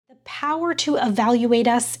power to evaluate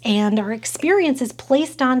us and our experience is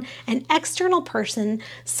placed on an external person,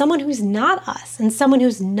 someone who's not us and someone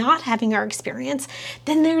who's not having our experience,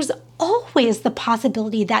 then there's always the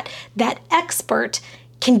possibility that that expert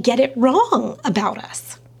can get it wrong about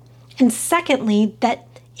us. And secondly, that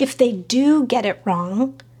if they do get it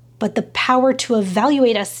wrong, but the power to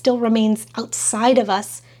evaluate us still remains outside of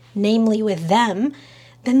us, namely with them,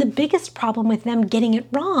 then the biggest problem with them getting it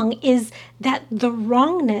wrong is that the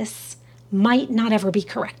wrongness might not ever be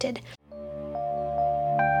corrected.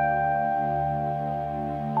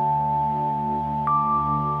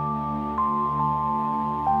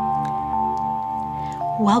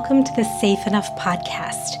 Welcome to the Safe Enough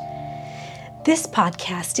podcast. This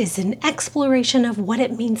podcast is an exploration of what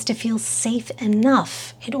it means to feel safe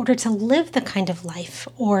enough in order to live the kind of life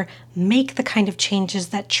or make the kind of changes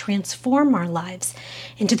that transform our lives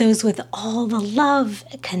into those with all the love,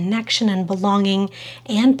 connection, and belonging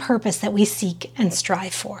and purpose that we seek and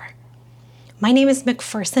strive for. My name is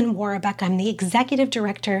McPherson Warbeck. I'm the executive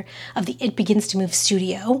director of the It Begins to Move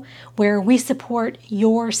studio, where we support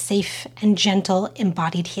your safe and gentle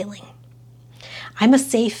embodied healing. I'm a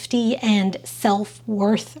safety and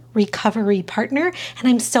self-worth recovery partner, and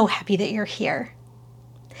I'm so happy that you're here.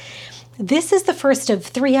 This is the first of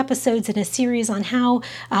 3 episodes in a series on how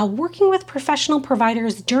working with professional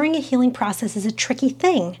providers during a healing process is a tricky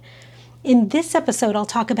thing. In this episode, I'll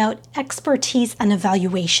talk about expertise and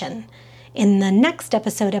evaluation. In the next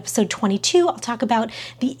episode, episode 22, I'll talk about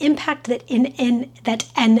the impact that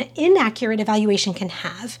an inaccurate evaluation can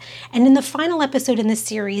have. And in the final episode in this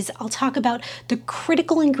series, I'll talk about the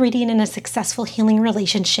critical ingredient in a successful healing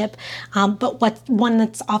relationship, but one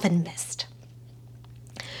that's often missed.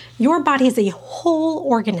 Your body is a whole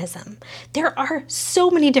organism. There are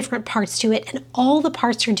so many different parts to it, and all the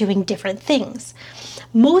parts are doing different things.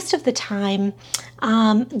 Most of the time,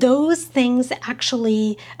 those different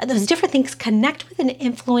things connect with and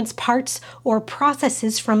influence parts or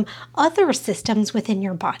processes from other systems within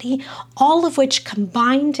your body, all of which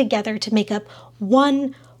combine together to make up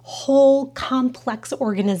one whole complex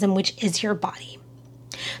organism, which is your body.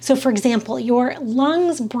 So for example, your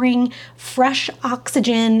lungs bring fresh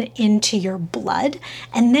oxygen into your blood,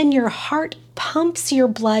 and then your heart pumps your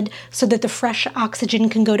blood so that the fresh oxygen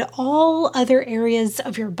can go to all other areas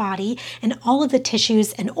of your body, and all of the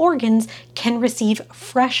tissues and organs can receive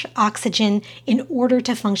fresh oxygen in order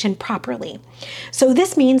to function properly. So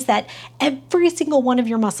this means that every single one of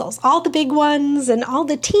your muscles, all the big ones and all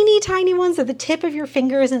the teeny tiny ones at the tip of your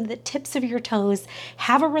fingers and the tips of your toes,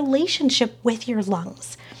 have a relationship with your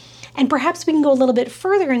lungs. And perhaps we can go a little bit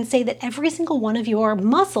further and say that every single one of your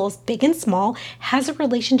muscles, big and small, has a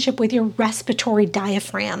relationship with your respiratory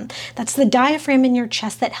diaphragm. That's the diaphragm in your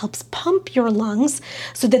chest that helps pump your lungs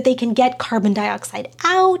so that they can get carbon dioxide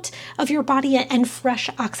out of your body and fresh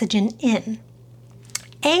oxygen in.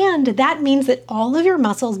 And that means that all of your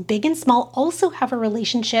muscles, big and small, also have a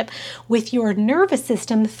relationship with your nervous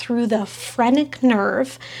system through the phrenic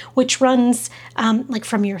nerve, which runs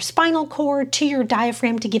from your spinal cord to your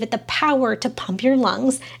diaphragm to give it the power to pump your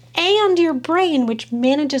lungs, and your brain, which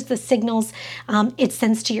manages the signals it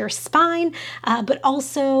sends to your spine, but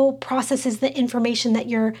also processes the information that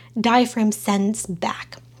your diaphragm sends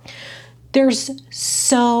back. There's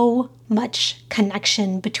so much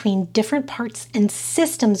connection between different parts and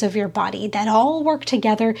systems of your body that all work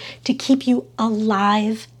together to keep you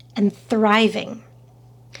alive and thriving.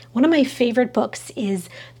 One of my favorite books is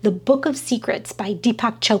The Book of Secrets by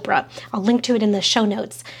Deepak Chopra. I'll link to it in the show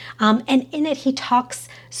notes. And in it, he talks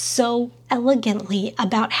so elegantly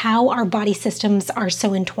about how our body systems are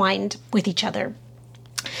so entwined with each other.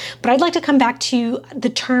 But I'd like to come back to the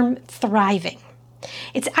term thriving.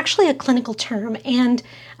 It's actually a clinical term, and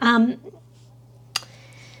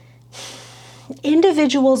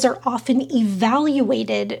individuals are often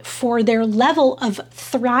evaluated for their level of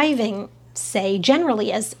thriving, say,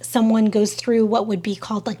 generally as someone goes through what would be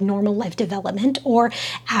called like normal life development, or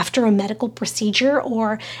after a medical procedure,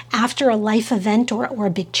 or after a life event or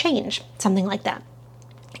a big change, something like that.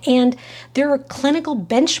 And there are clinical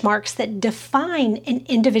benchmarks that define an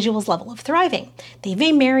individual's level of thriving. They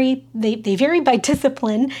vary by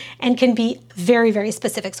discipline and can be very, very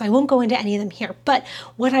specific. So I won't go into any of them here. But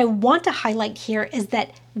what I want to highlight here is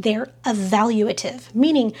that they're evaluative,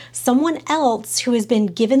 meaning someone else who has been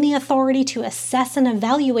given the authority to assess and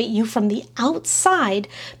evaluate you from the outside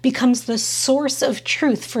becomes the source of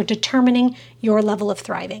truth for determining your level of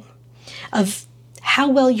thriving, of how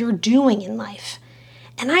well you're doing in life.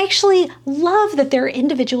 And I actually love that there are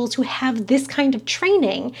individuals who have this kind of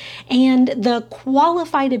training and the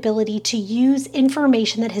qualified ability to use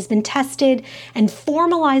information that has been tested and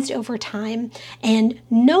formalized over time and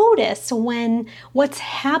notice when what's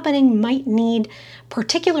happening might need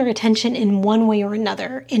particular attention in one way or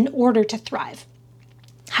another in order to thrive.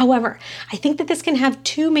 However, I think that this can have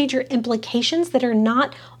two major implications that are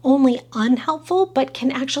not only unhelpful, but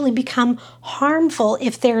can actually become harmful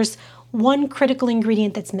if there's one critical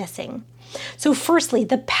ingredient that's missing. So firstly,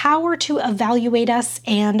 the power to evaluate us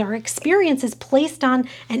and our experience is placed on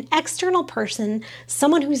an external person,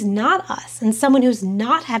 someone who's not us and someone who's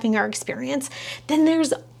not having our experience, then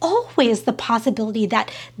there's always the possibility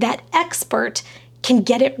that that expert can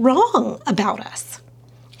get it wrong about us.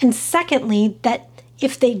 And secondly, that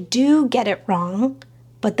if they do get it wrong,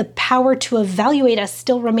 but the power to evaluate us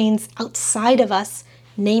still remains outside of us,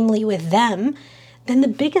 namely with them, then the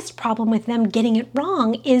biggest problem with them getting it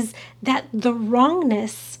wrong is that the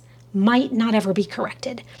wrongness might not ever be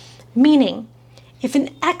corrected. Meaning, if an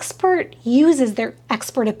expert uses their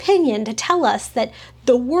expert opinion to tell us that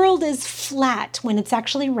the world is flat when it's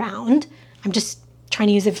actually round, I'm just trying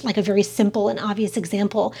to use it like a very simple and obvious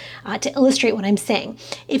example to illustrate what I'm saying.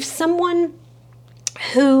 If someone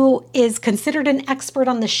who is considered an expert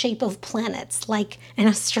on the shape of planets, like an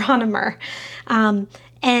astronomer,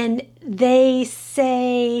 and they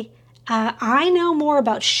say, I know more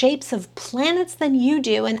about shapes of planets than you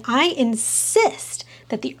do, and I insist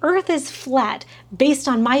that the Earth is flat based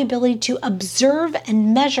on my ability to observe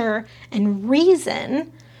and measure and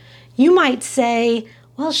reason, you might say,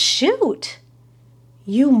 well, shoot,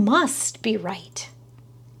 you must be right.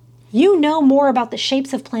 You know more about the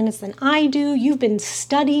shapes of planets than I do. You've been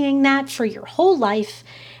studying that for your whole life,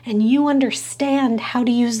 and you understand how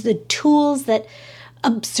to use the tools that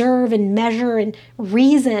observe and measure and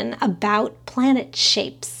reason about planet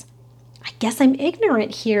shapes. I guess I'm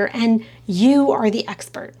ignorant here, and you are the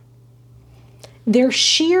expert. Their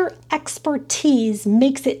sheer expertise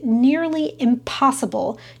makes it nearly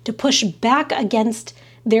impossible to push back against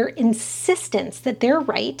their insistence that they're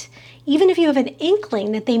right, even if you have an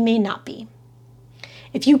inkling that they may not be.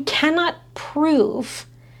 If you cannot prove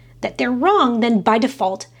that they're wrong, then by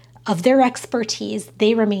default of their expertise,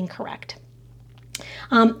 they remain correct.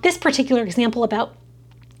 This particular example about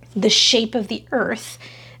the shape of the Earth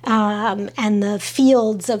and the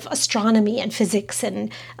fields of astronomy and physics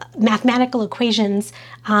and mathematical equations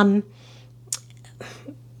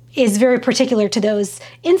is very particular to those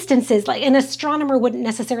instances. Like an astronomer wouldn't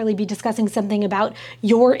necessarily be discussing something about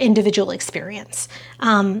your individual experience,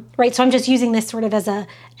 right? So I'm just using this sort of as an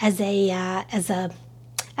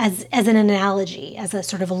analogy, as a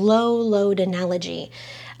sort of low load analogy.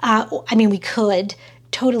 I mean, we could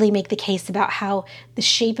totally make the case about how the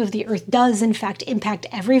shape of the Earth does, in fact, impact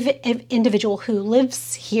every individual who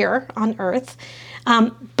lives here on Earth.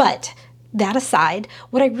 But that aside,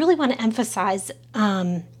 what I really want to emphasize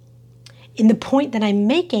in the point that I'm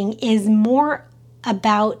making is more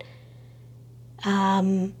about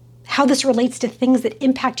how this relates to things that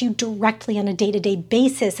impact you directly on a day-to-day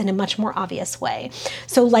basis in a much more obvious way.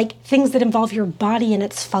 So like things that involve your body and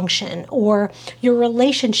its function, or your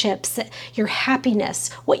relationships, your happiness,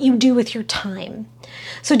 what you do with your time.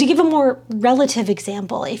 So to give a more relative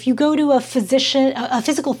example, if you go to a physician, a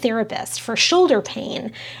physical therapist for shoulder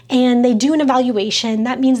pain, and they do an evaluation,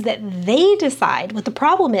 that means that they decide what the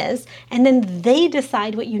problem is, and then they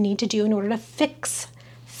decide what you need to do in order to fix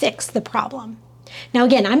the problem. Now,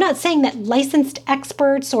 again, I'm not saying that licensed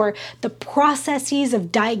experts or the processes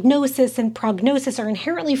of diagnosis and prognosis are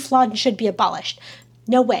inherently flawed and should be abolished.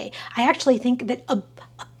 No way. I actually think that a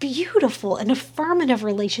beautiful and affirmative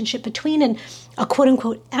relationship between a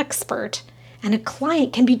quote-unquote expert and a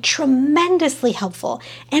client can be tremendously helpful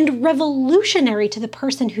and revolutionary to the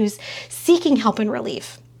person who's seeking help and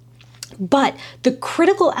relief. But the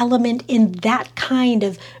critical element in that kind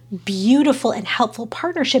of beautiful and helpful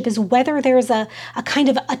partnership is whether there's a kind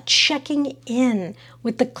of a checking in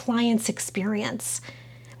with the client's experience.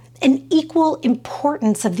 An equal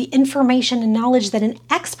importance of the information and knowledge that an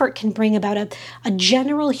expert can bring about a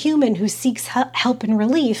general human who seeks help and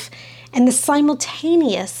relief, and the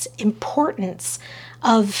simultaneous importance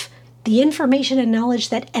of the information and knowledge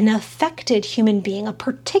that an affected human being, a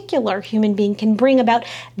particular human being, can bring about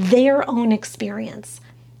their own experience.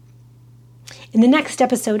 In the next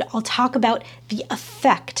episode, I'll talk about the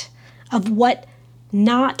effect of what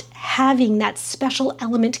not having that special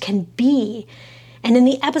element can be. And in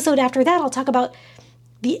the episode after that, I'll talk about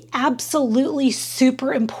the absolutely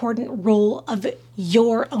super important role of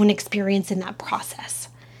your own experience in that process.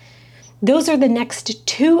 Those are the next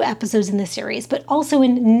 2 episodes in the series, but also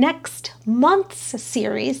in next month's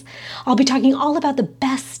series, I'll be talking all about the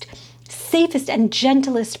best, safest, and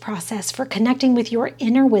gentlest process for connecting with your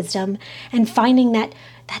inner wisdom and finding that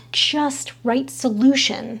just right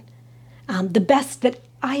solution, the best that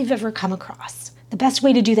I've ever come across, the best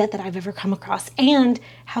way to do that I've ever come across, and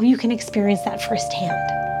how you can experience that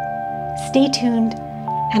firsthand. Stay tuned,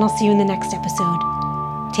 and I'll see you in the next episode.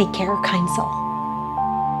 Take care, kind soul.